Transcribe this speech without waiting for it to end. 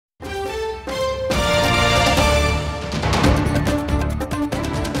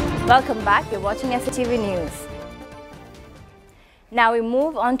Welcome back. You're watching SATV News. Now we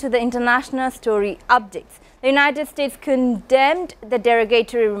move on to the international story updates. The United States condemned the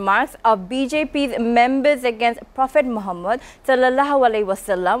derogatory remarks of BJP's members against Prophet Muhammad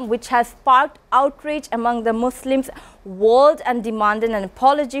ﷺ, which has sparked outrage among the Muslims world and demanded an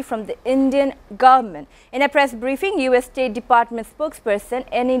apology from the Indian government. In a press briefing, U.S. State Department spokesperson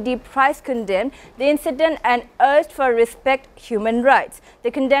Ned Price condemned the incident and urged for respect human rights. The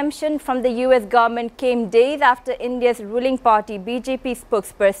condemnation from the U.S. government came days after India's ruling party BJP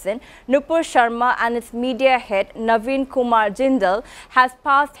spokesperson Nupur Sharma and its media head Naveen Kumar Jindal has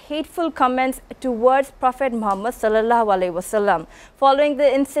passed hateful comments towards Prophet Muhammad ﷺ. Following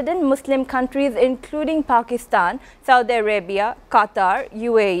the incident, Muslim countries including Pakistan, Saudi Arabia, Qatar,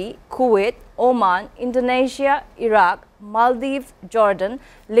 UAE, Kuwait, Oman, Indonesia, Iraq, Maldives, Jordan,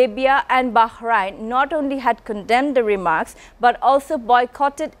 Libya and Bahrain not only had condemned the remarks but also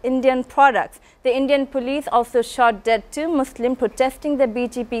boycotted Indian products. The Indian police also shot dead 2 Muslims protesting the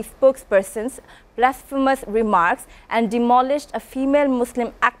BJP spokesperson's blasphemous remarks and demolished a female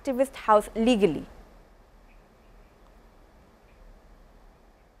Muslim activist house legally.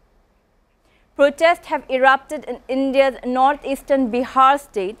 Protests have erupted in India's northeastern Bihar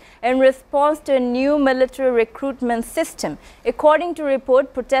state in response to a new military recruitment system. According to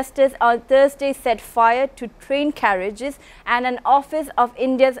report, protesters on Thursday set fire to train carriages and an office of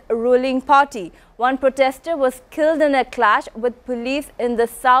India's ruling party. One protester was killed in a clash with police in the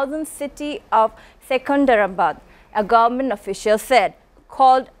southern city of Secunderabad, a government official said.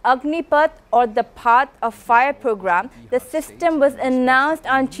 Called Agnipath or the Path of Fire program, the system was announced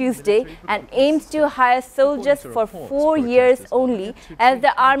on Tuesday and aims to hire soldiers for 4 years only as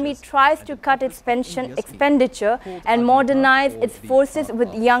the army tries to cut its pension expenditure and modernize its forces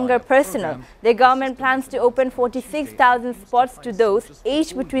with younger personnel. The government plans to open 46,000 spots to those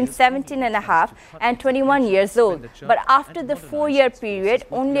aged between 17.5 and 21 years old. But after the 4-year period,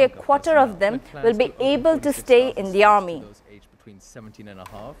 only a quarter of them will be able to stay in the army. Between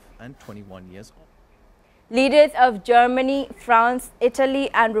 17.5 and 21 years old. Leaders of Germany, France,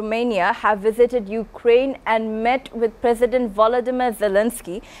 Italy and Romania have visited Ukraine and met with President Volodymyr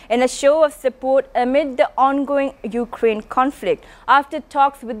Zelensky in a show of support amid the ongoing Ukraine conflict. After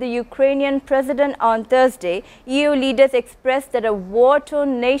talks with the Ukrainian president on Thursday, EU leaders expressed that a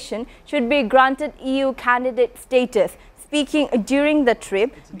war-torn nation should be granted EU candidate status. Speaking during the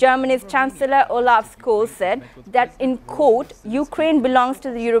trip, Germany's Chancellor Olaf Scholz said that, in quote, Ukraine belongs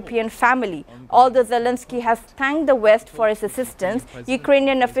to the European family. Although Zelensky has thanked the West for its assistance,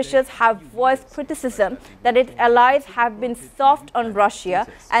 Ukrainian officials have voiced criticism that its allies have been soft on Russia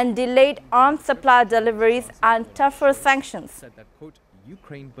and delayed arms supply deliveries and tougher sanctions. Said that, quote,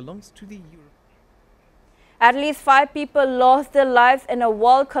 Ukraine belongs to the European. At least 5 people lost their lives in a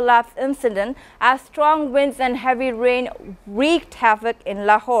wall collapse incident as strong winds and heavy rain wreaked havoc in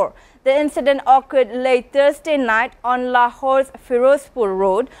Lahore. The incident occurred late Thursday night on Lahore's Firozpur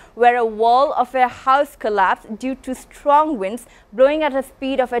Road, where a wall of a house collapsed due to strong winds blowing at a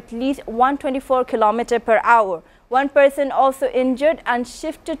speed of at least 124 km per hour. One person also injured and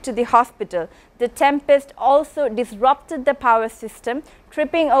shifted to the hospital. The tempest also disrupted the power system,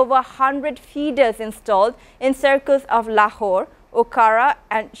 tripping over 100 feeders installed in circles of Lahore, Okara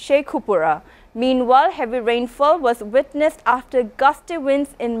and Sheikhupura. Meanwhile, heavy rainfall was witnessed after gusty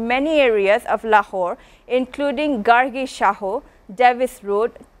winds in many areas of Lahore, including Gargi Shaho, Davis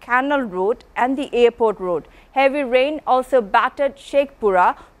Road, Canal Road and the Airport Road. Heavy rain also battered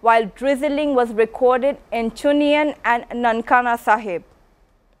Sheikhpura, while drizzling was recorded in Chunian and Nankana Sahib.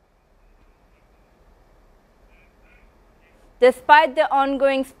 Despite the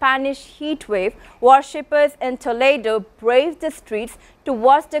ongoing Spanish heat wave, worshippers in Toledo braved the streets to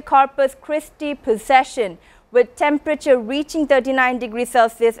watch the Corpus Christi procession. With temperature reaching 39 degrees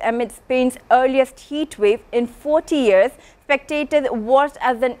Celsius amid Spain's earliest heat wave in 40 years, spectators watched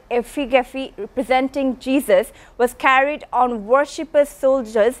as an effigy representing Jesus was carried on worshippers'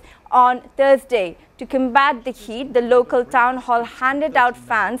 soldiers on Thursday. To combat the heat, the local town hall handed out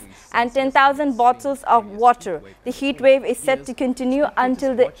fans and 10,000 bottles of water. The heat wave is set to continue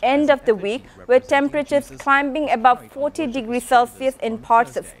until the end of the week, with temperatures climbing above 40 degrees Celsius in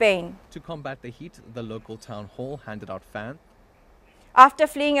parts of Spain. To combat the heat, the local town hall handed out fans. After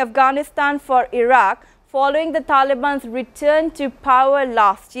fleeing Afghanistan for Iraq, Following the Taliban's return to power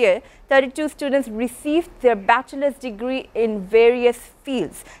last year, 32 students received their bachelor's degree in various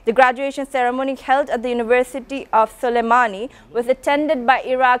fields. The graduation ceremony held at the University of Soleimani was attended by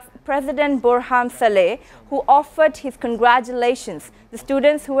Iraq's President Burhan Saleh, who offered his congratulations. The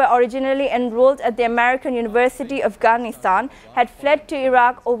students, who were originally enrolled at the American University of Afghanistan, had fled to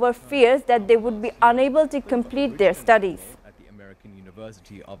Iraq over fears that they would be unable to complete their studies. At the American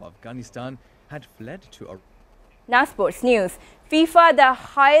University of Afghanistan had fled to a... Now sports news. FIFA, the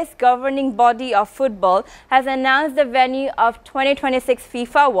highest governing body of football, has announced the venue of 2026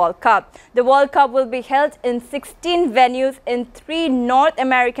 FIFA World Cup. The World Cup will be held in 16 venues in 3 North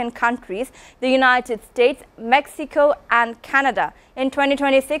American countries, the United States, Mexico and Canada. In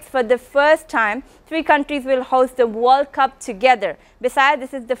 2026, for the first time, 3 countries will host the World Cup together. Besides,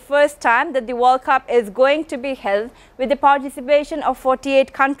 this is the first time that the World Cup is going to be held with the participation of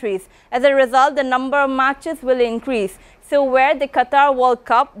 48 countries. As a result, the number of matches will increase. So where the Qatar World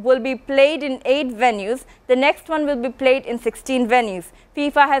Cup will be played in 8 venues, the next one will be played in 16 venues.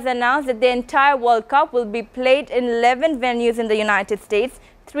 FIFA has announced that the entire World Cup will be played in 11 venues in the United States,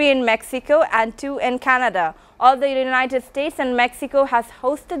 3 in Mexico and 2 in Canada. Although the United States and Mexico has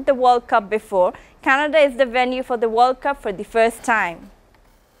hosted the World Cup before, Canada is the venue for the World Cup for the first time.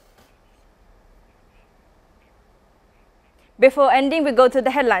 Before ending, we go to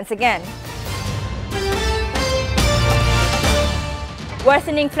the headlines again.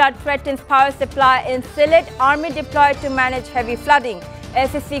 Worsening flood threatens power supply in Sylhet. Army deployed to manage heavy flooding.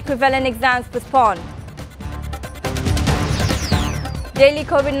 SSC equivalent exams postponed. Daily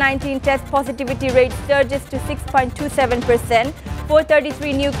COVID-19 test positivity rate surges to 6.27%.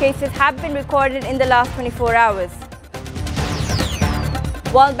 433 new cases have been recorded in the last 24 hours.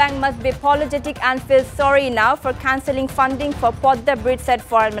 World Bank must be apologetic and feel sorry now for cancelling funding for Podda Bridge, said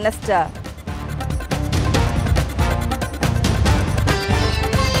Foreign Minister.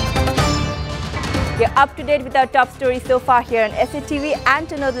 You're up to date with our top stories so far here on SATV, and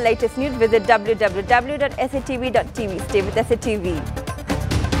to know the latest news, visit www.satvtv.tv. Stay with SATV.